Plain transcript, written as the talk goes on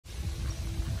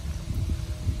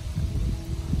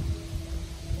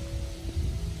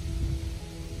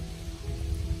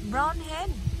brown head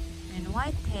and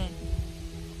white head.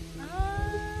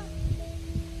 Ah.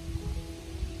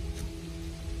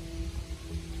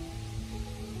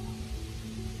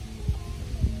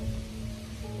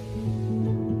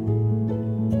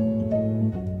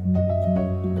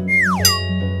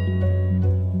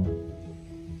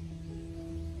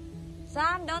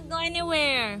 Sam, don't go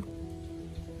anywhere.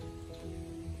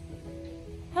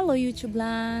 Hello YouTube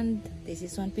land, this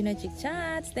is One Pinoy Chick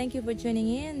Chats. Thank you for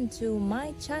tuning in to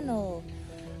my channel.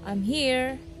 I'm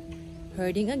here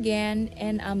herding again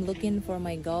and I'm looking for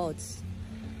my goats,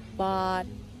 but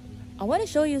I want to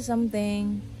show you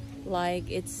something, like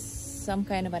it's some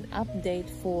kind of an update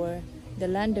for the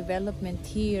land development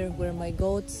here where my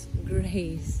goats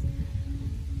graze.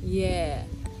 Yeah,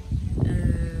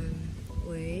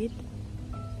 wait,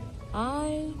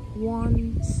 I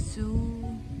want to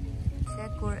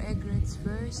check for egrets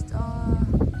first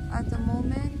at the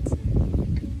moment,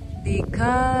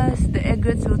 because the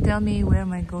egrets will tell me where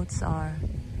my goats are.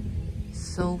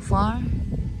 So far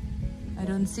I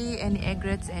don't see any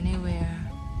egrets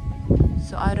anywhere,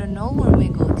 so I don't know where my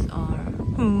goats are.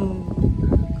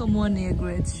 Come on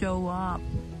egrets, show up.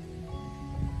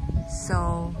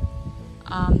 So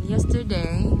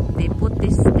yesterday they put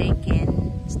this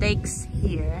stakes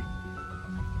here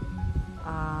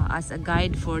as a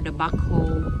guide for the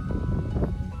backhoe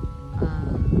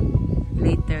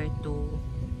later to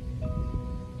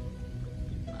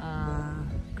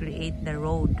create the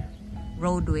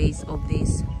roadways of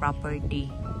this property,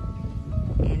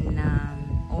 and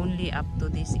only up to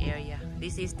this area.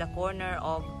 This is the corner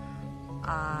of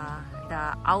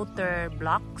the outer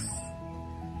blocks,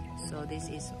 so this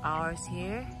is ours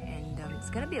here, and it's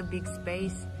gonna be a big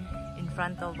space in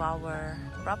front of our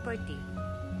property.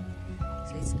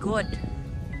 So it's good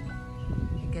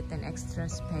to get an extra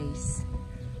space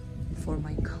for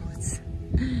my goats.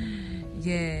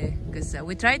 Yeah, because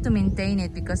we try to maintain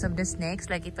it because of the snakes.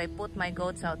 Like if I put my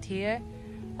goats out here.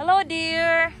 Hello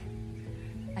dear!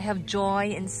 I have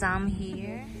Joy and Sam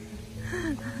here.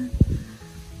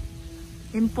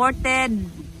 Imported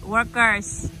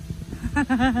workers.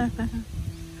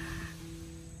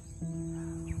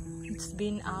 It's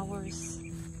been hours.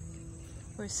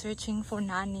 We're searching for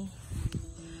Nanny.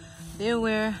 There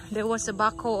was a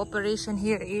backhoe operation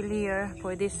here earlier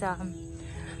for this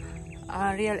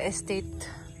real estate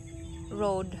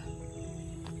road,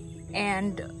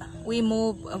 and we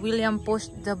moved. William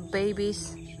pushed the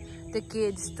babies, the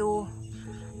kids, to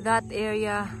that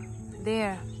area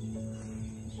there,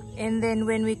 and then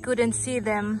when we couldn't see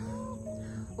them,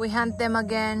 we hunt them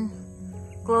again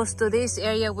close to this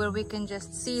area where we can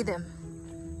just see them.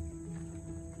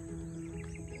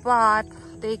 But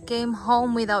they came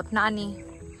home without Nanny,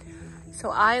 so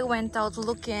I went out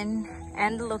looking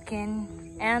and looking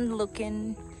and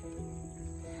looking.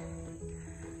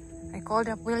 I called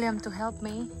up William to help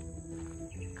me,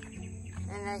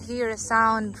 and I hear a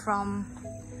sound from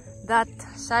that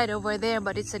side over there,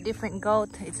 but it's a different goat.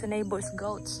 It's a neighbor's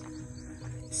goats.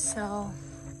 So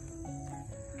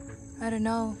I don't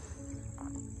know.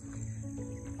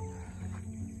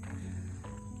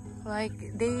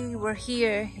 Like they were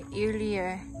here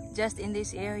earlier, just in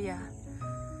this area,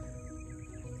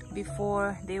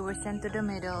 before they were sent to the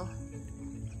middle.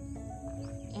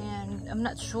 And I'm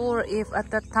not sure if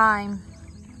at that time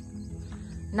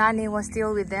Nanny was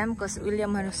still with them, because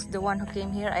William was the one who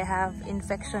came here. I have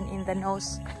infection in the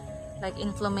nose, like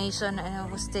inflammation, and I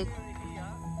was sick.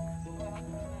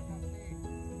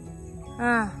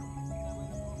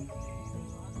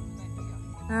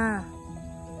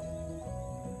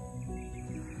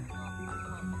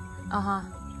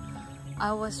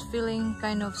 I was feeling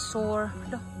kind of sore.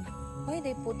 Why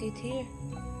they put it here?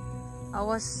 I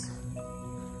was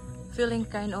feeling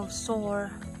kind of sore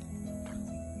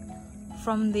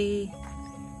from the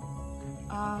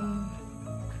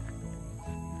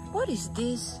what is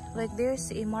this? Like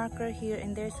there's a marker here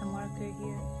and there's a marker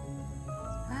here.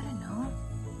 I don't know.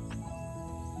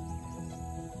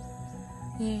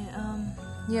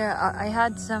 Yeah, I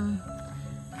had some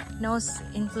nose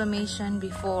inflammation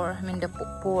before. I mean the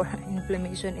pore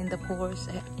inflammation in the pores,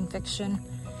 infection,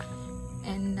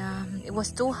 and it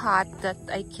was too hot that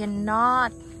I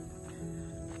cannot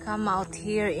come out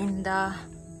here in the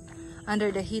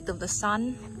under the heat of the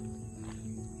sun.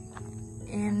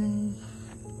 And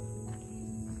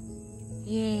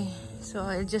yeah, so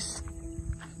I just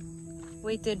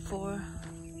waited for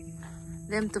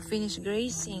them to finish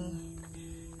grazing.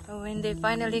 So when they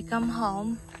finally come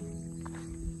home,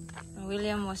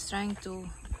 William was trying to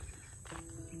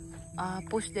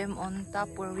push them on top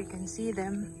where we can see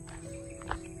them.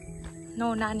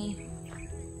 No, Nanny.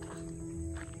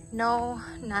 No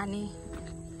Nanny.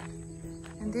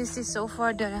 And this is so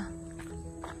far the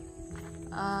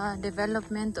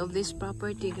development of this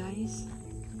property, guys.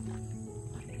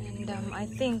 And I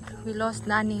think we lost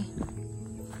Nanny.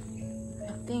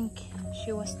 I think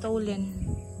she was stolen.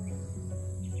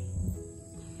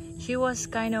 She was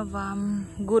kind of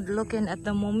good looking at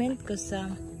the moment because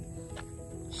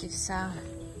she's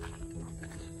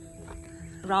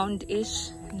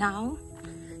roundish now.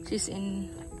 She's in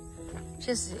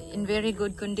very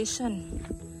good condition.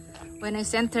 When I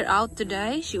sent her out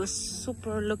today, she was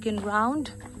super looking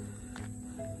round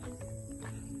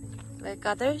like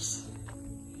others,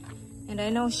 and I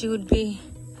know she would be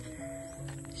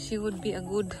a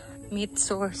good meat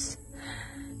source.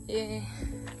 Yeah,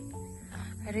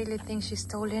 I really think she's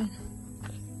stolen.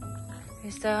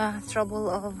 It's the trouble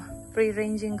of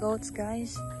free-ranging goats,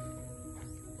 guys.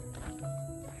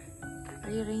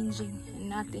 Free-ranging and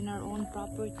not in our own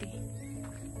property.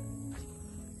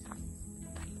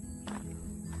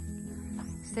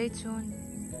 Stay tuned.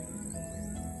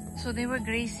 So they were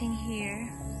grazing here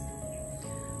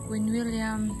when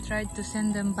William tried to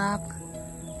send them back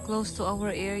close to our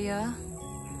area,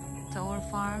 to our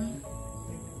farm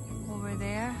over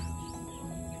there.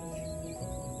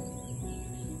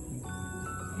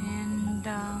 And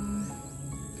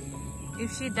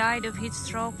if she died of heat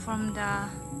stroke from the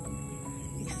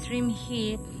extreme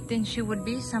heat, then she would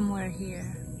be somewhere here.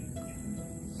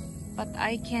 But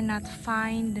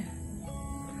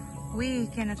we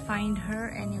cannot find her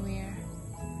anywhere.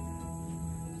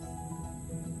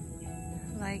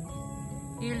 Like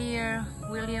earlier,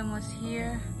 William was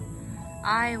here,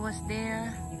 I was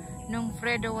there, Nung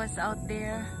Fredo was out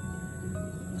there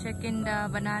checking the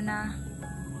banana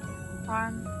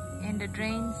farm and the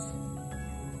drains,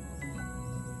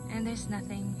 and there's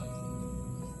nothing.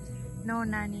 No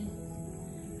Nanny,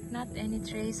 not any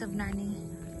trace of Nanny.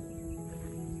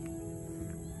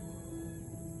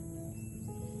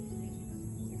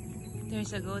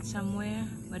 There's a goat somewhere,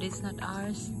 but it's not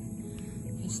ours.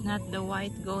 It's not the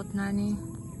white goat Nanny.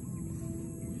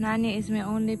 Nanny is my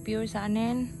only pure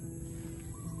sanen.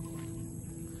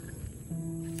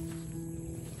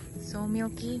 So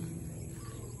milky.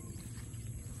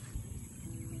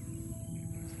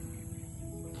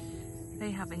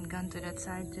 They haven't gone to that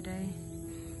side today.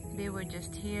 They were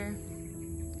just here,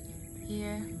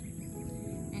 here,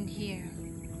 and here.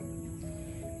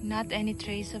 Not any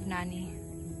trace of Nanny.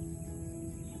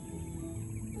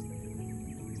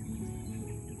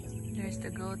 There's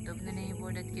the goat of the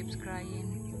neighbor that keeps crying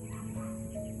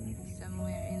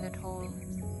somewhere in that hole.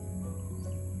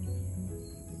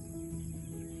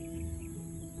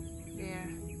 There,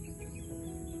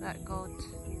 that goat.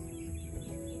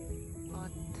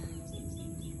 But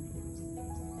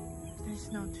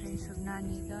there's no trace of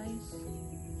Nanny, guys.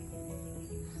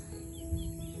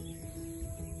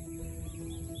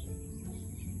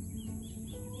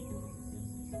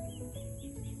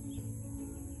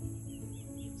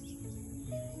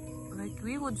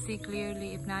 We would see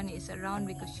clearly if Nanny is around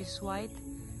because she's white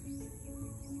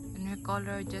and her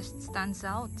color just stands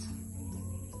out.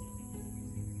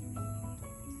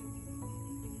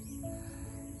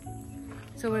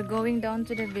 So we're going down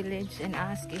to the village and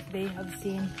ask if they have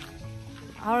seen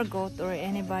our goat or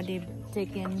anybody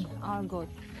taking our goat,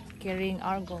 carrying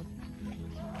our goat.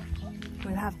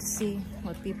 We'll have to see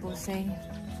what people say.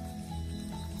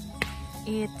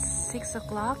 It's 6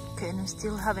 o'clock and we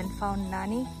still haven't found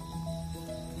Nanny.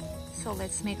 So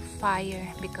let's make fire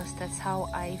because that's how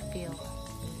I feel.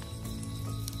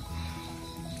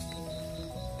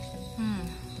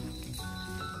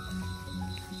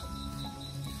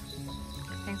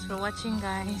 Thanks for watching,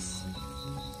 guys.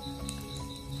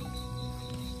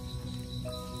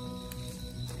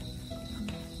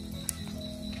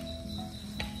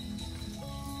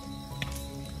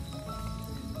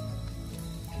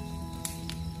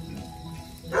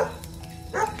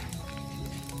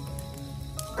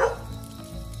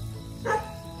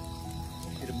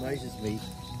 Amazes me.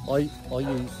 I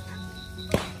use,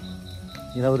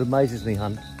 you know what amazes me,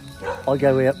 hun? I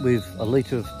go out with a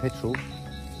litre of petrol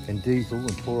and diesel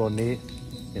and pour on there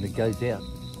and it goes out.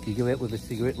 You go out with a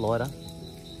cigarette lighter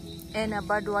and a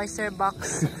Budweiser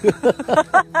box.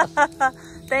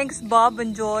 Thanks Bob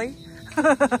and Joy.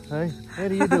 Hey, how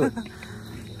do you do it?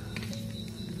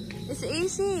 It's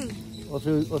easy. I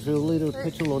threw a litre of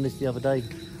petrol on this the other day.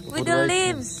 With the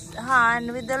leaves,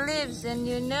 Han, with the leaves, and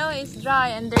you know it's dry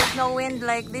and there's no wind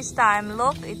like this time.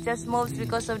 Look, it just moves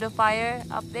because of the fire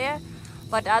up there,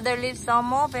 but other leaves don't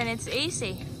move and it's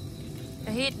easy.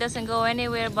 The heat doesn't go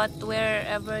anywhere but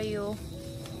wherever you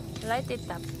lit it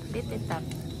up.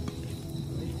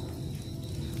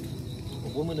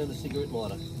 woman and a cigarette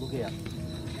lighter. Look out.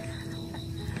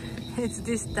 It's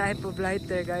this type of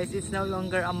lighter, guys. It's no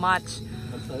longer a match.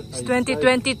 It's Are you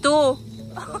 2022.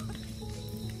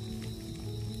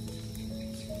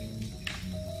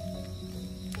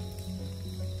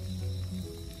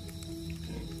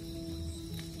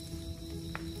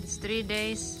 It's 3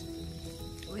 days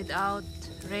without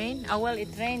rain. Oh well, it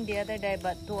rained the other day,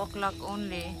 but 2 o'clock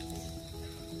only.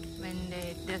 When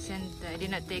it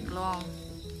did not take long.